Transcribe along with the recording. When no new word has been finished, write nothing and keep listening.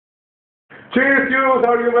Cheers, Hugh!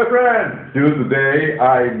 How are you, my friend? Hugh, today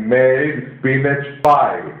I made spinach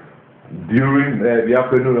pie. During the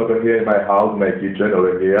afternoon over here in my house, my kitchen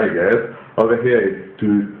over here, I guess. Over here is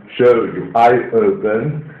to show you. I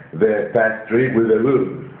opened the pastry with the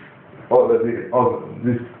wood.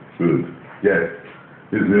 This food. Yes,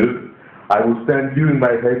 this is. I will send you in my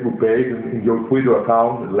Facebook page and in your Twitter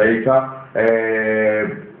account later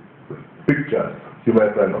pictures, you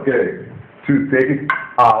my friend. Okay, to take it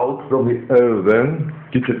out from the oven,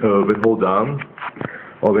 kitchen oven. Hold on.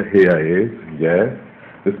 Over here is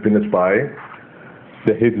the spinach pie.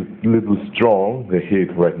 The heat is a little strong. The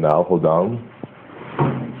heat right now. Hold on.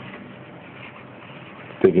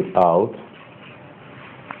 Take it out.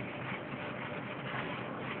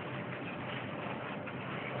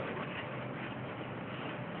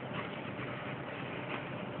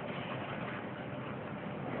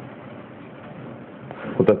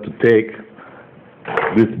 But to take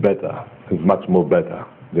this better, is much more better.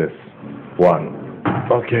 This one.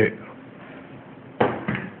 Okay.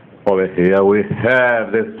 Over here we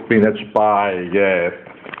have the spinach pie, yes.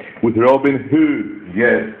 With Robin Hood,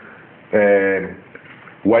 yes.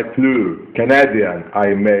 White Blue, Canadian,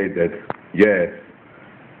 I made it, yes.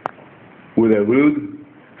 With a wood,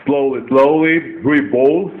 slowly, 3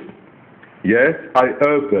 balls, yes, I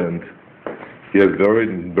opened. Yes, very,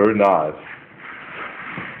 very nice.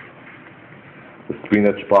 The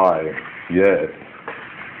spinach pie, yes.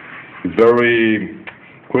 It's very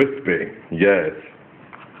crispy, yes.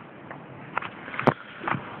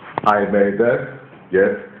 I made that,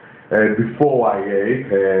 yes. Before I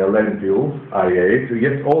ate lentils, I ate.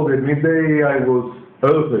 Yes, all the midday I was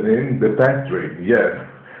opening the pastry, yes.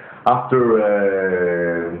 After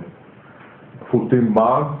 14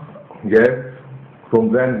 months, yes.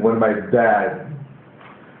 From then, when my dad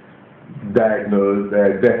diagnosed,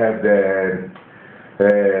 they have the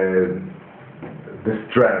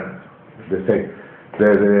strength, the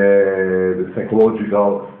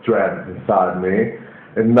psychological strength inside me.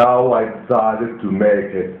 And now I decided to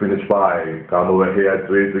make a spinach pie. Come over here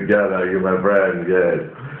to eat together, you my friend, yes.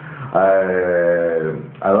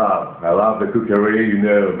 I love the cookery, you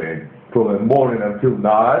know me. From the morning until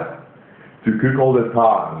night, to cook all the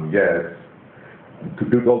time, yes. To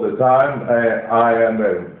cook all the time,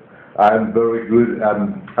 I'm very good,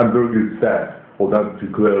 I'm very good chef for them to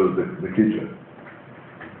close the kitchen.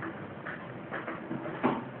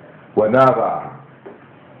 Whenever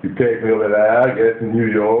you take me over there, I guess in New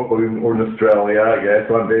York or in Australia, I guess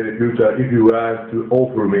one day in the future, if you want to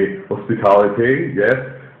offer me hospitality, yes,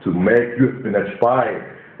 to make you spinach pie,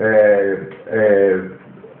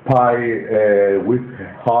 with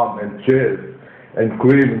ham and cheese and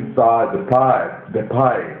cream inside the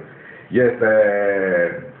pie, yes,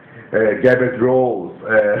 cabbage rolls,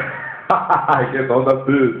 I guess all the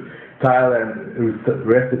food, Thailand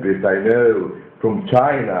recipes I know, from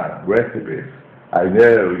China recipes. I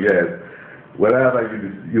know, yes. Whenever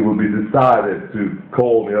you will be decided to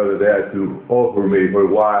call me over there to offer me for a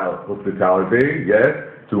while hospitality, yes,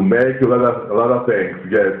 to make a lot of things,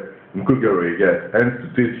 yes, in cookery, yes, and to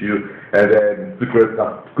teach you secrets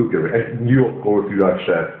of cookery. And you, of course, you are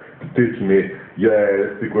chef to teach me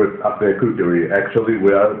secrets of the cookery. Actually,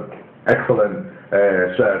 we are excellent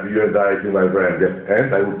chef. You and I, my friend, yes,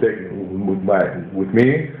 and I will take it with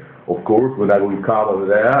me. Of course, when I will come over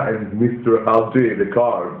there, and Mr. Halji in the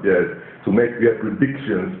car, yes, to make your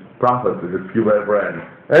predictions, prophecies, you my friend,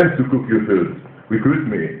 and to cook your food. Recruit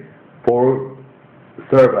me for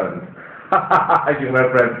servant. You my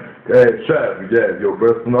friend, chef, yes, your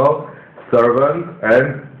personal servant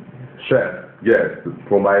and chef, yes,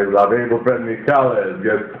 for my lovable friend Michael,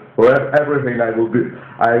 yes, for everything I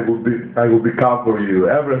will become for you,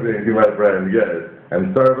 everything, you my friend, yes,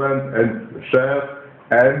 and servant and chef.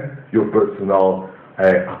 And your personal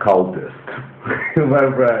occultist. My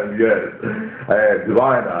friend, yes.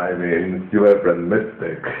 Divine, I mean, you my friend,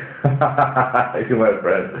 mystic. You my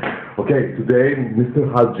friend. Okay, today,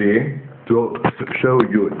 Mr. Haji, to show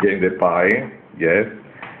you again the pie, yes.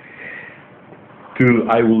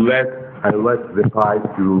 I will let the pie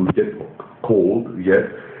to get cold, yes.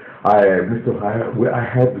 I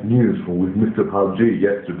had news with Mr. Haji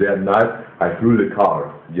yesterday at night. I threw the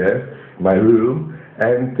car, yes, in my room.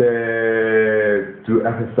 And to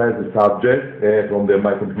emphasize the subject from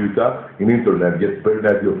my computer in internet, yes, very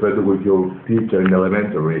nice you're further with your teacher in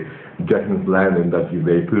elementary, Jackson's Landing that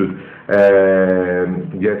they put,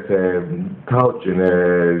 yes, touching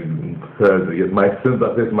further. Yes, my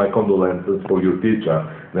sympathies, my condolences for your teacher.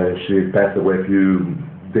 She passed away a few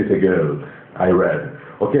days ago, I read.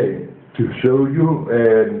 Okay, to show you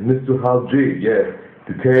Mr. Halji, yes,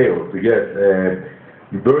 details, yes,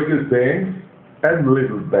 very good things and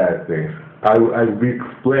little bad things. I will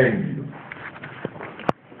explain you.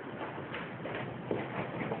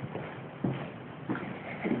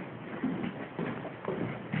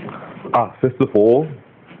 First of all,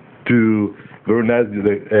 to very nice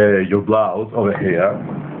your blouse over here.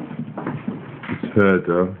 It's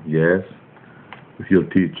further, yes, with your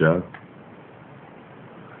teacher.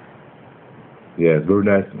 Yes, very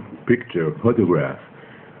nice picture, photograph.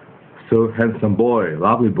 So handsome boy,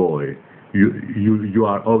 lovely boy. You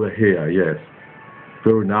are over here, yes.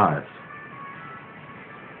 Very nice.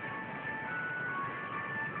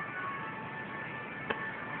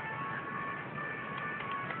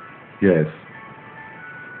 Yes.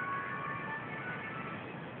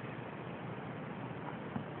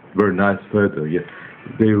 Very nice photo, yes.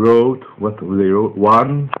 They wrote,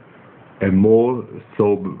 one and more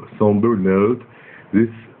somber note. This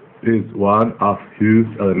is one of Hugh's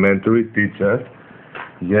elementary teachers.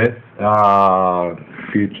 Yes,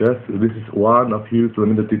 teachers. This is one of Hugh's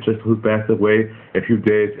elementary teachers who passed away a few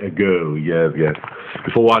days ago. Yes, yes.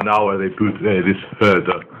 Before 1 hour they put this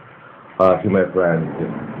photo to my friend.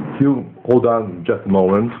 Yes. Hugh, hold on just a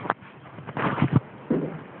moment.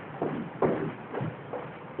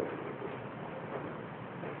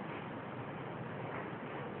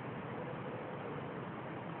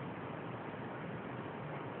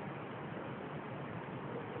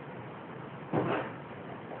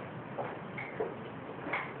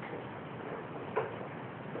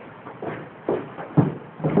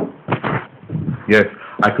 Yes,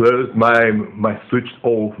 I closed my switched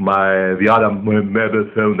off the other mobile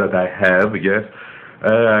phone that I have. Yes,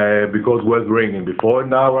 because it was ringing before.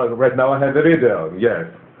 Now, right now, I have the video. Yes.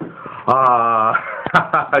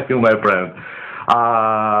 I feel my friend.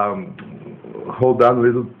 Hold on a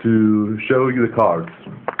little to show you the cards.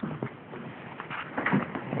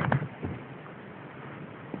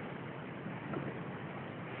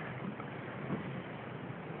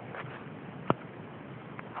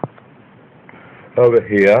 Over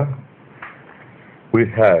here we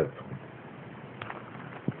have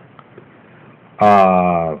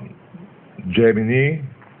Gemini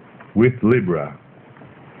with Libra.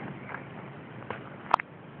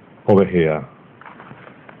 Over here,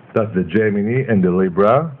 that's the Gemini and the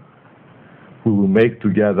Libra. We will make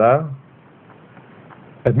together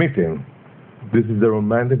a meeting. This is the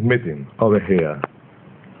romantic meeting over here.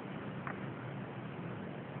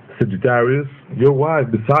 Sagittarius, your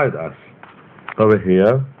wife beside us. Over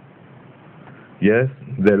here, yes,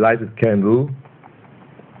 the lighted candle.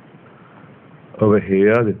 Over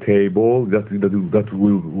here, the table that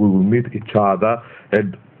we will meet each other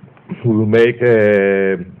and we will make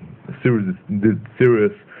a serious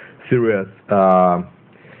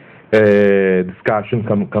discussion,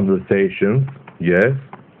 conversations. Yes.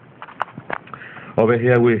 Over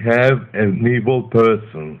here we have an evil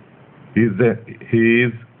person. He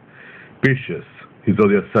is Pisces. He's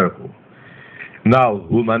only a circle. Now,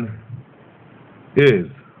 man is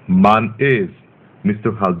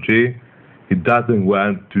Mr. Halji. He doesn't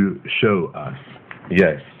want to show us.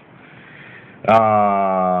 Yes.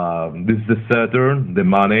 This is the Saturn, the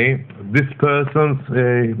money. This person,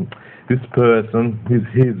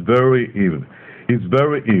 he's very evil. He's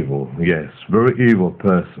very evil. Yes, very evil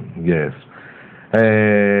person. Yes.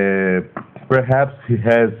 Perhaps he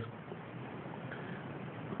has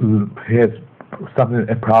something,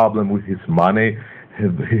 a problem with his money.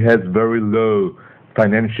 He has very low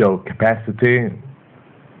financial capacity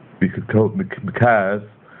because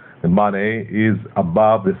the money is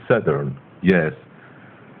above the Saturn. Yes.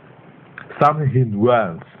 Something he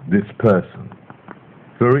wants, this person.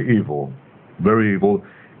 Very evil. Very evil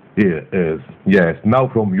he is. Yes. Now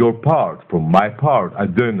from your part, from my part, I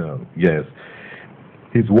don't know. Yes.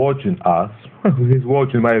 He's watching us. He's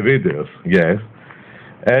watching my videos. Yes.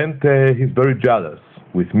 And he's very jealous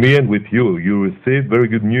with me and with you. You received very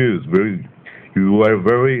good news. You are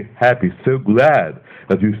very happy, so glad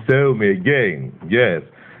that you saw me again. Yes,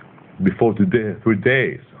 before today, 3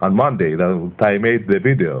 days, on Monday, that I made the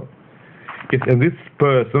video. Yes, and this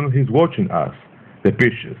person, he's watching us, the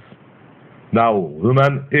Pisces. Now,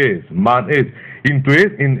 man is,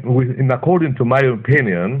 in according to my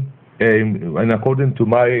opinion, and according to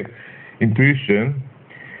my intuition,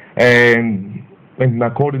 and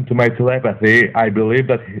according to my telepathy, I believe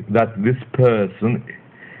that this person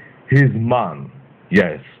is man.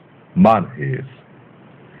 Yes, man is.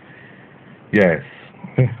 Yes.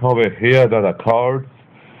 Over here, there are cards.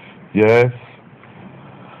 Yes.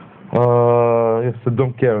 Yes, I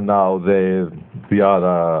don't care now the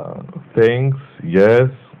other things. Yes.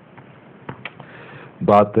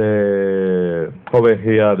 But over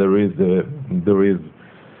here there is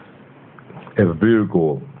A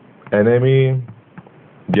Virgo enemy,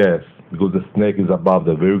 yes, because the snake is above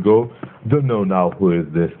the Virgo. Don't know now who is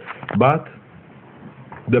this, but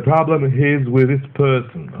the problem is with this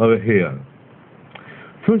person over here.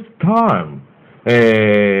 First time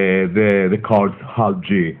the cards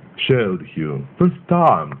Halji showed you. First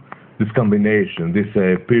time this combination, this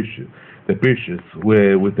picture, the pictures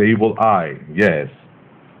with the evil eye, yes,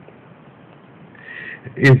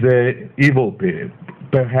 is a evil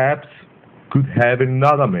perhaps could have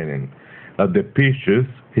another meaning. That the Pisces,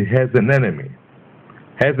 he has an enemy,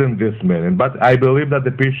 hasn't this meaning. But I believe that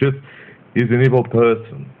the Pisces is an evil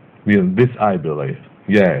person. This I believe.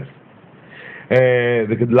 Yes.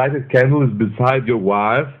 The lighted candle is beside your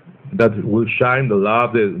wife that will shine the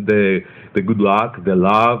love, the good luck, the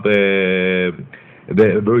love, the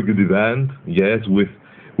very good event. Yes, with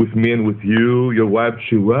me and with you. Your wife,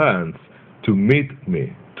 she wants to meet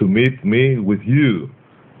me with you.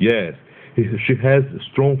 Yes, she has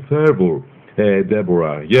strong fervor,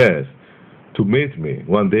 Deborah. Yes, to meet me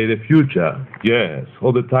one day in the future. Yes,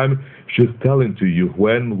 all the time she's telling to you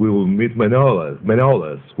when we will meet Manolas,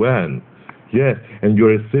 when. Yes, and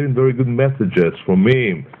you're receiving very good messages from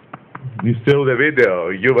me. You saw the video,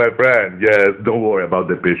 you my friend. Yes, don't worry about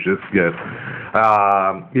the pictures. Yes,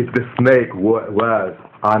 if the snake was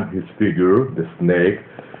on his figure, the snake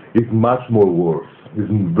is much more worse.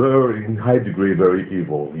 It's very, in high degree, very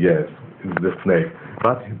evil. Yes, it's the snake,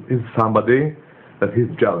 but it's somebody that is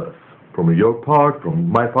jealous from your part,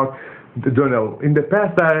 from my part. I don't know. In the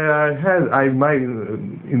past,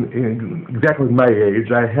 exactly my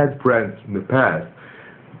age, I had friends in the past,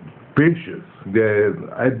 Pisces.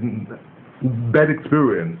 Bad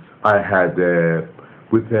experience I had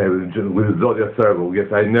with zodiac circle.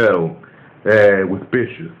 Yes, I know with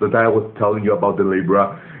Pisces that I was telling you about the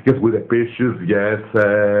Libra. Yes, with the Pisces. Yes,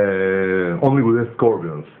 only with the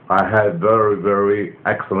Scorpions. I had very, very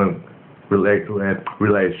excellent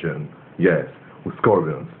relation. Yes, with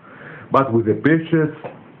Scorpions. But with the Pisces,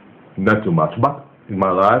 not too much. But in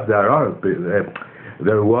my life, there was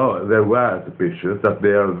Pisces that they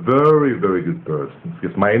are very, very good persons.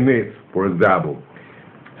 Because my niece, for example,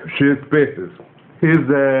 she is Pisces. She is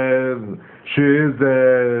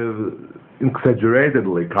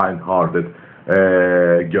exaggeratedly kind-hearted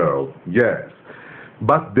girl. Yes,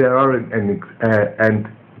 but there are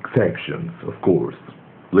exceptions, of course.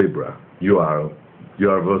 Libra, you are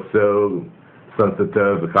so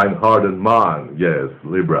sensitive, kind-hearted man. Yes,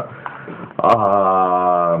 Libra.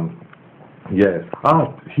 Yes.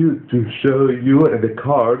 To show you the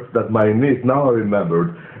cards that my niece, now I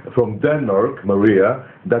remembered, from Denmark, Maria,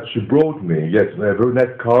 that she brought me. Yes, very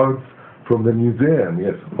nice cards from the museum.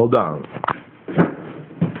 Yes, hold on.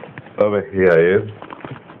 Over here is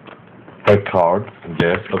a card.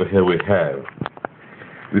 Yes, over here we have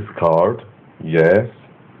this card. Yes.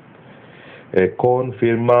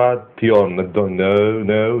 Confirmation,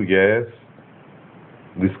 no, yes.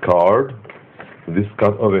 This card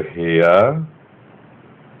over here.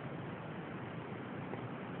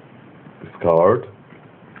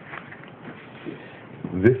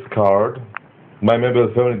 This card. My mobile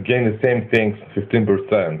phone gained the same thing,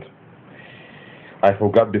 15%. I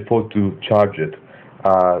forgot before to charge it.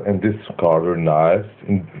 And this card, very nice.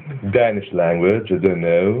 In Danish language, I don't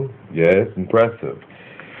know. Yes, impressive.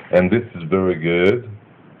 And this is very good.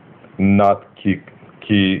 Not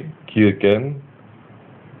Kirken.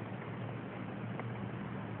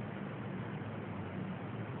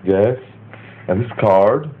 Yes. And this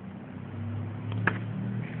card.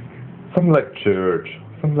 Something like church.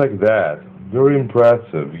 Something like that. Very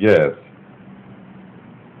impressive. Yes.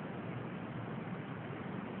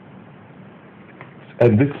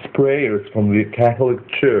 And this is prayers from the Catholic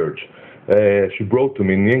Church. She brought to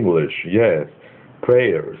me in English. Yes.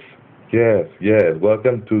 Prayers. Yes.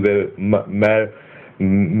 Welcome to the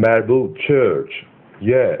Marble Church.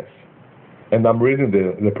 Yes. And I'm reading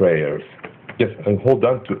the prayers. Yes, and hold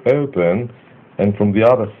on to open, and from the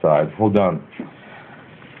other side, hold on.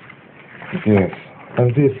 Yes.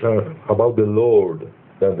 And this about the Lord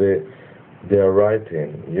that they are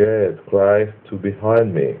writing. Yes, Christ to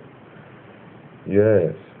behind me.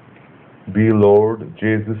 Yes. Be Lord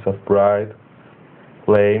Jesus of pride,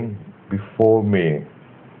 flame before me.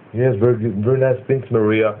 Yes, very nice things,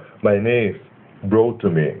 Maria, my niece, brought to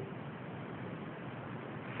me.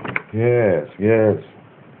 Yes.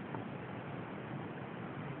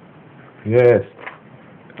 We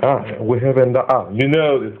have you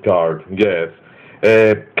know this card, yes.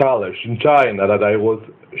 College in China that I was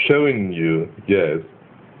showing you, yes.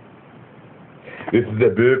 This is the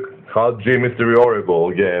book called Mystery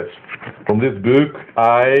Horrible, yes. From this book,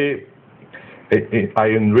 I I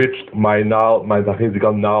enriched my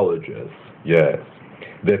metaphysical knowledges. Yes,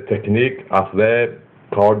 the technique of the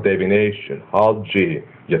card divination. Hal G.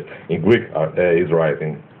 Yes, in Greek is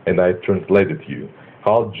writing, and I translated to you.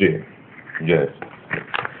 Hal G. Yes.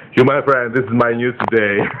 You, my friend, this is my news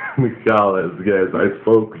today, Michalis. Yes, I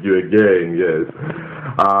spoke to you again. Yes.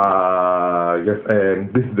 Yes,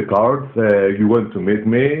 and this is the cards. You want to meet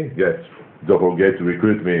me? Yes. Don't forget to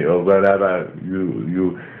recruit me, or whenever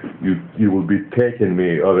you will be taking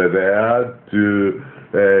me over there to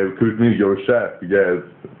recruit me your chef. Yes,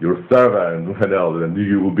 your servant. And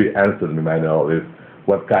you will be answering me. I know is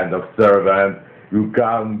what kind of servant you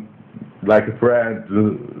come like a friend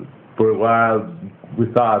for a while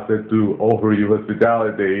with us to offer you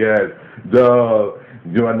hospitality. Yes, no,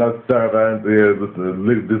 you are not servant.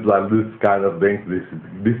 This kind of things.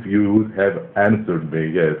 This you would have answered me.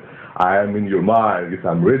 Yes, I am in your mind. Yes,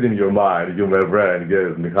 I'm reading your mind. You, my friend.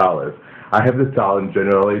 Yes, Michalis. I have the talent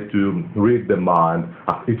generally to read the mind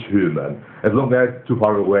of each human, as long as too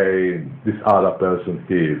far away this other person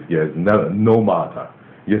is. Yes, no matter.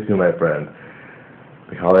 Yes, you, my friend.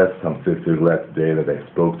 Michalis, I'm so glad today that I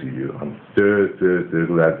spoke to you. I'm so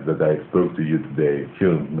glad that I spoke to you today.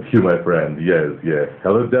 Hugh, my friend. Yes, yes.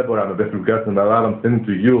 Hello, Deborah. I'm a best forgotten my love. I'm sending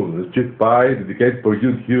to you. It's just by dedicated for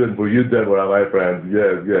you, Hugh, and for you, Deborah, my friend.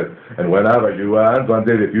 Yes, yes. And whenever you want, one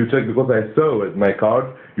day in the future, because I saw at my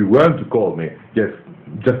card, you want to call me. Yes,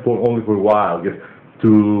 just only for a while. Yes,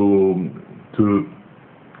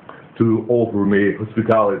 to offer me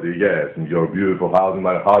hospitality, yes, in your beautiful house in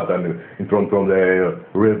my heart and in front from the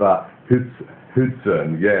river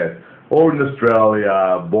Hudson, yes, or in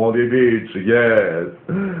Australia, Bondi Beach, yes.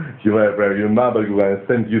 You, my friend, you remember when I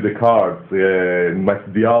sent you the cards,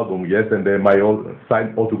 the album, yes, and then my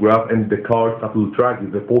signed autograph and the cards up to track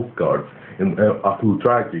is the postcards in up to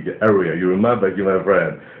track area. You remember, you, my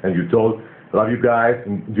friend, and you told. Love you guys.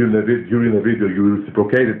 And during the video, you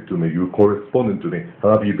reciprocated to me. You corresponded to me. I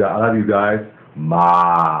love you guys. I love you guys.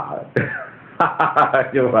 Ma.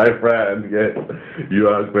 You're my friend. Yes. You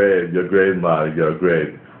are great. You're great, ma. You're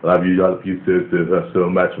great. I love you. I love you so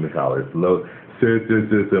much, Michalis. So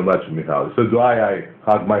much, Michalis. So do I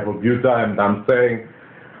hug my computer and I'm saying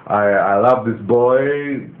I love this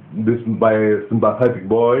boy. This my sympathetic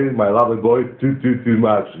boy, my lovely boy, too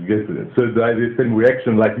much. Yes. So do I the same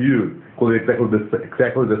reaction like you? Exactly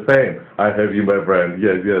the same. I have you, my friend.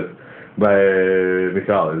 Yes, yes. My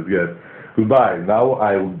Michalis. Yes. Goodbye. Now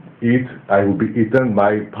I will eat. I will be eating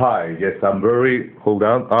my pie. Yes, I'm very. Hold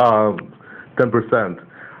on. 10%.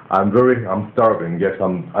 I'm starving. Yes,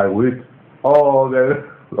 I will eat all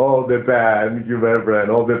the pan, you, my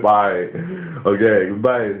friend, all the pie. Okay,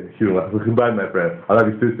 goodbye, Hugh. Goodbye, my friend. I love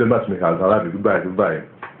you so much, Michalis. I love you. Goodbye.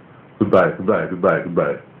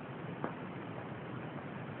 Goodbye.